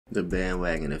The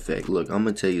bandwagon effect. Look, I'm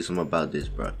gonna tell you something about this,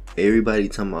 bro. Everybody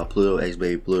talking about Pluto x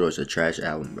Baby Pluto is a trash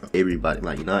album, bro. Everybody,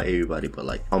 like, not everybody, but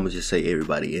like, I'm gonna just say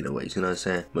everybody anyways, you know what I'm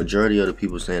saying? Majority of the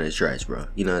people saying it's trash, bro.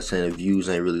 You know what I'm saying? The views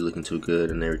ain't really looking too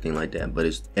good and everything like that, but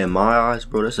it's, in my eyes,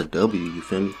 bro, that's a W, you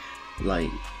feel me?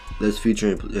 Like, that's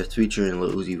featuring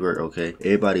Lil Uzi Vert, okay?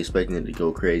 Everybody expecting it to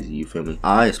go crazy, you feel me?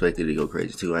 I expected it to go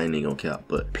crazy too, I ain't even gonna count.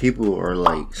 But people are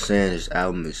like saying this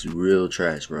album is real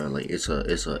trash, bro. Like it's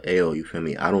a L, you feel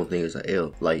me? I don't think it's a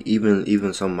L. Like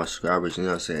even some of my subscribers, you know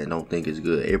what I'm saying, don't think it's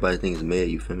good. Everybody thinks it's mid,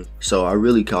 you feel me? So I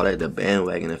really call that the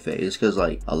bandwagon effect. It's cause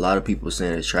like a lot of people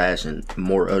saying it's trash and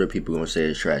more other people gonna say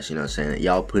it's trash, you know what I'm saying?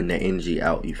 Y'all putting that energy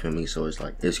out, you feel me? So it's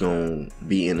like it's gonna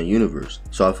be in the universe.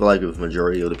 So I feel like if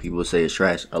majority of the people say it's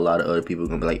trash, a lot of other people are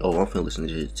gonna be like, oh, I'm finna listen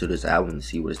to this album and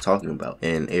see what it's talking about.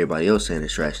 And everybody else saying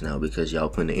it's trash now because y'all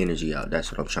putting the energy out. That's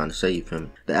what I'm trying to say, you feel me?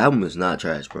 The album is not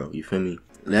trash, bro, you feel me?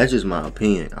 That's just my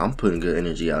opinion. I'm putting good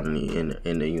energy out in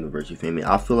the universe, you feel me?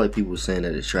 I feel like people saying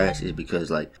that it's trash is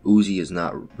because like Uzi is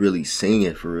not really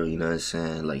singing for real, you know what I'm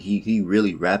saying? Like he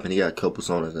really rapping. He got a couple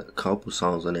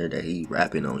songs on there that he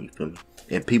rapping on, you feel me?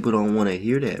 And people don't want to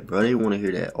hear that, bro. They want to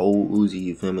hear that old Uzi,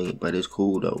 you feel me? But it's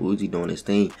cool though. Uzi doing his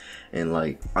thing. And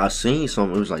like I seen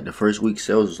something, it was like the first week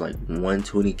sales was like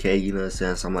 120K, you know what I'm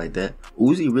saying? Something like that.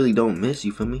 Uzi really don't miss,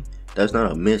 you feel me? That's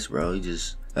not a miss, bro.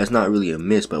 That's not really a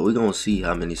miss, but we're gonna see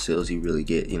how many sales he really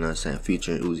get, you know what I'm saying,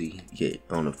 featuring Uzi get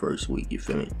on the first week, you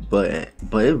feel me? But it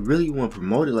really wasn't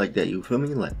promoted like that, you feel me?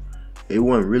 Like it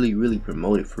wasn't really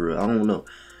promoted for real. I don't know.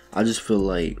 I just feel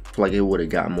like it would have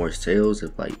got more sales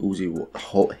if like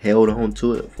Uzi held on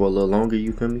to it for a little longer,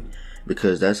 you feel me?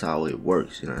 Because that's how it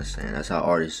works, you know what I'm saying? That's how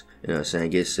artists, you know what I'm saying,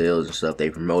 get sales and stuff. They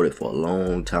promote it for a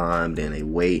long time, then they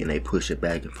wait and they push it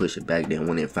back and push it back. Then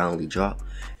when it finally drop,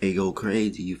 it go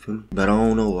crazy, you feel me? But I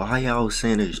don't know why y'all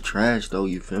saying it's trash though,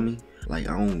 you feel me? Like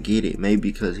I don't get it.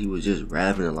 Maybe because he was just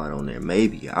rapping a lot on there.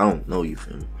 Maybe, I don't know, you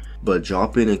feel me? But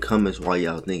drop in the comments why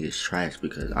y'all think it's trash,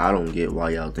 because I don't get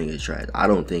why y'all think it's trash. I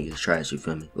don't think it's trash, you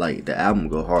feel me? Like the album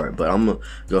go hard, but I'm gonna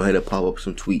go ahead and pop up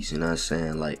some tweets, you know what I'm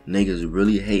saying? Like niggas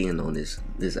really hating on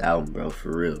this album, bro,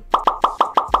 for real.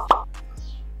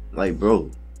 Like,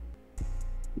 bro,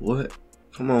 what?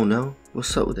 Come on now,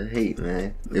 what's up with the hate,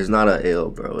 man? It's not a L,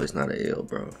 bro. It's not a L,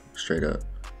 bro. Straight up.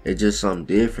 It's just something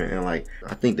different, and like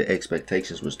I think the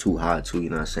expectations was too high too, you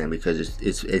know what I'm saying? Because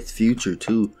it's Future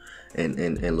too. And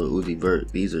Lil Uzi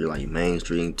Vert, these are like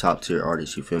mainstream top tier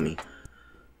artists, you feel me?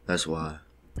 That's why.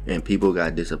 And people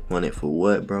got disappointed for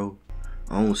what, bro?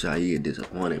 I don't see how you get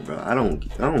disappointed, bro. I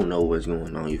don't know what's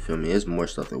going on, you feel me? There's more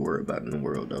stuff to worry about in the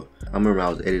world though. I remember I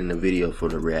was editing a video for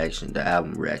the reaction, the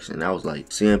album reaction, and I was like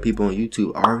seeing people on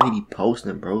YouTube already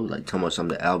posting, bro, like talking about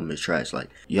some of the album is trash. Like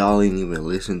y'all ain't even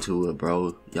listen to it,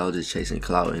 bro. Y'all just chasing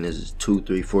clout, and there's 2,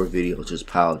 3, 4 videos just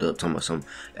piled up talking about some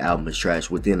album is trash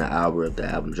within an hour of the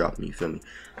album dropping, you feel me?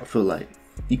 I feel like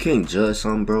you can't judge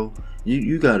something, bro.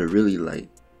 You gotta really like,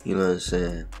 you know what I'm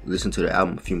saying, listen to the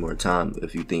album a few more times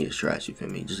if you think it's trash, you feel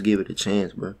me? Just give it a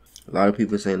chance, bro. A lot of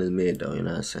people saying it's mid though, you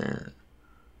know what I'm saying?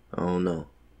 I don't know.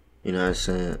 You know what I'm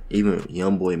saying? Even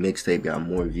YoungBoy mixtape got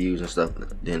more views and stuff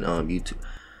than YouTube.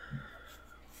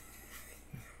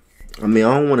 I mean,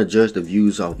 I don't want to judge the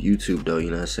views off YouTube though,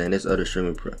 you know what I'm saying? There's other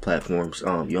streaming platforms.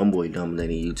 YoungBoy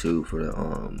dominating YouTube for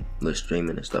the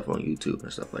streaming and stuff on YouTube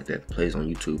and stuff like that. Plays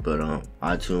on YouTube, but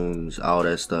iTunes, all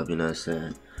that stuff, you know what I'm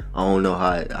saying? I don't know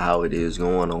how it is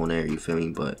going on there, you feel me?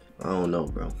 But I don't know,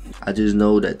 bro. I just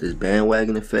know that this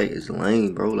bandwagon effect is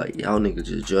lame, bro. Like y'all niggas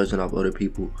just judging off other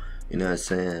people, you know what I'm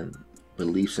saying,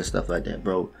 beliefs and stuff like that,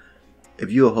 bro.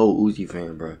 If you a whole Uzi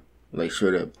fan, bro, like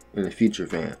straight up in the Future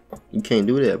fan, you can't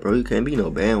do that, bro. You can't be no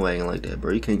bandwagon like that,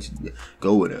 bro. You can't just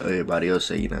go with it everybody else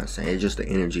say, you know what I'm saying? It's just the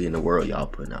energy in the world y'all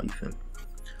putting out, you feel me?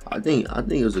 I think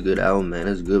it was a good album, man.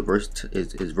 It's good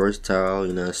it's versatile,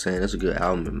 you know what I'm saying? It's a good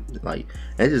album. Like,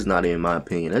 that's just not in my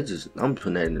opinion. That's just, I'm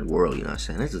putting that in the world, you know what I'm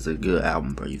saying? That's just a good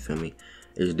album, bro, you feel me?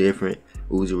 It's different.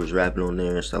 Uzi was rapping on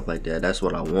there and stuff like that. That's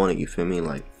what I wanted, you feel me?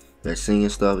 Like, that singing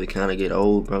stuff, it kind of get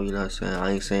old, bro, you know what I'm saying?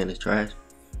 I ain't saying it's trash,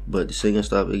 but the singing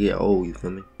stuff, it get old, you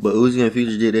feel me? But Uzi and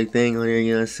Future did their thing on there,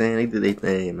 you know what I'm saying? They did their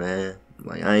thing, man.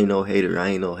 Like, I ain't no hater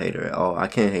at all. I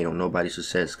can't hate on nobody's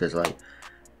success, because, like,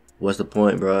 what's the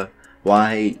point, bro?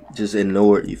 Why hate? Just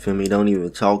ignore it, you feel me? Don't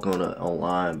even talk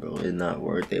online, bro. It's not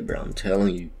worth it, bro. I'm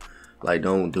telling you. Like,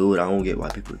 don't do it. I don't get why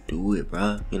people do it,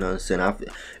 bro. You know what I'm saying?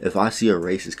 If I see a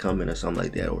racist comment or something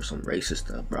like that, or some racist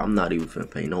stuff, bro, I'm not even finna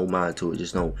pay no mind to it.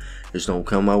 Just don't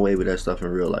come my way with that stuff in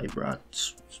real life, bro.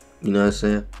 You know what I'm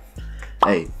saying?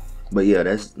 Hey, but yeah,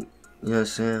 that's, you know what I'm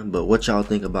saying? But what y'all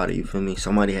think about it, you feel me?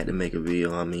 Somebody had to make a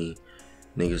video. I mean,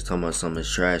 Niggas talking about something is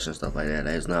trash and stuff like that.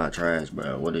 That's not trash,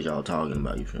 bro. What is y'all talking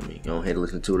about? You feel me? Go ahead and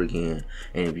listen to it again.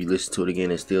 And if you listen to it again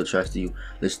and it's still trash to you,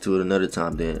 listen to it another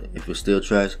time. Then if it's still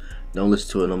trash, don't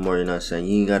listen to it no more. You know what I'm saying?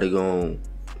 You ain't gotta go on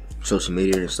social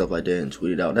media and stuff like that and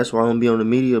tweet it out. That's why I don't be on the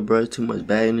media, bro. It's too much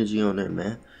bad energy on there,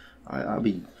 man. I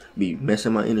be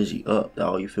messing my energy up,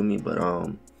 dog. You feel me? But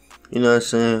you know what I'm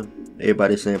saying?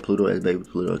 Everybody saying Pluto as Baby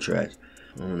Pluto trash.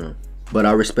 I don't know. But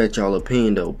I respect y'all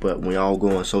opinion though. But when y'all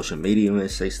go on social media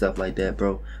and say stuff like that,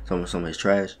 bro, something's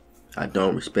trash, I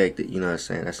don't respect it. You know what I'm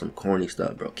saying? That's some corny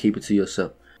stuff, bro. Keep it to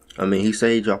yourself. I mean, he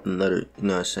say he dropped another, you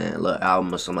know what I'm saying, little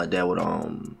album or something like that with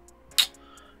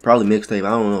probably mixtape. I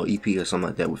don't know, EP or something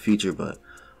like that with Future. But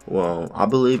well, I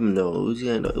believe him though.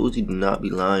 Uzi do not be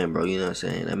lying, bro. You know what I'm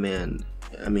saying? That man.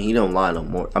 I mean, he don't lie no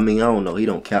more. I mean, I don't know. He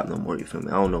don't cap no more. You feel me?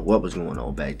 I don't know what was going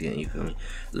on back then. You feel me?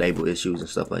 Label issues and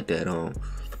stuff like that.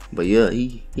 But yeah,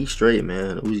 he straight,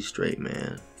 man. Uzi straight,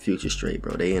 man. Future straight,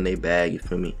 bro. They in they bag, you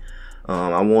feel me?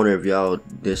 I wonder if y'all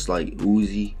dislike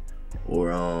Uzi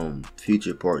or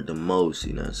Future part the most,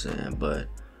 you know what I'm saying? But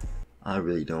I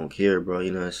really don't care, bro,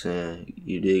 you know what I'm saying?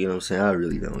 You dig what I'm saying? I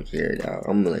really don't care, dog.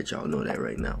 I'm gonna let y'all know that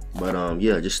right now. But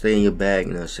yeah, just stay in your bag,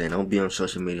 you know what I'm saying? Don't be on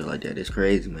social media like that. It's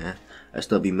crazy, man. That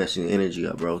stuff be messing your energy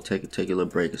up, bro. Take a little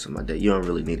break or something like that. You don't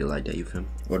really need it like that, you feel me?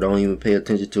 Or don't even pay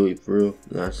attention to it for real, you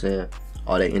know what I'm saying?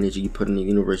 All that energy you put in the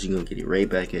universe, you're gonna get it right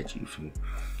back at you, feel me?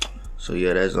 So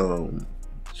yeah, that's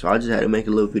so I just had to make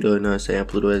a little video, you know what I'm saying?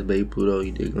 Pluto as Baby Pluto,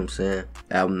 you dig what I'm saying?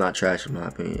 Album not trash in my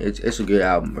opinion. It's a good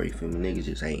album, bro, you feel me? Niggas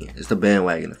just hating. It's the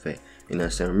bandwagon effect, you know what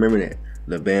I'm saying? Remember that,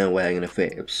 the bandwagon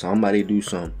effect. If somebody do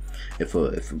something, if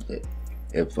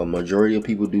a majority of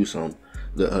people do something,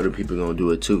 the other people gonna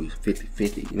do it too. It's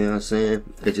 50-50, you know what I'm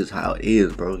saying? It's just how it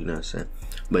is, bro, you know what I'm saying?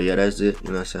 But yeah, that's it, you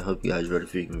know what I'm saying? Hope you guys enjoyed the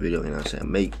freaking video, you know what I'm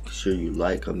saying? Make sure you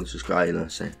like, comment, subscribe, you know what I'm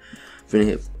saying? Finna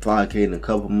hit 5K in a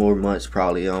couple more months,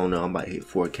 probably. I don't know, I'm about to hit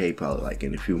 4K probably like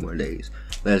in a few more days.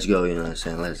 Let's go, you know what I'm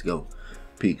saying? Let's go.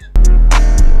 Peace.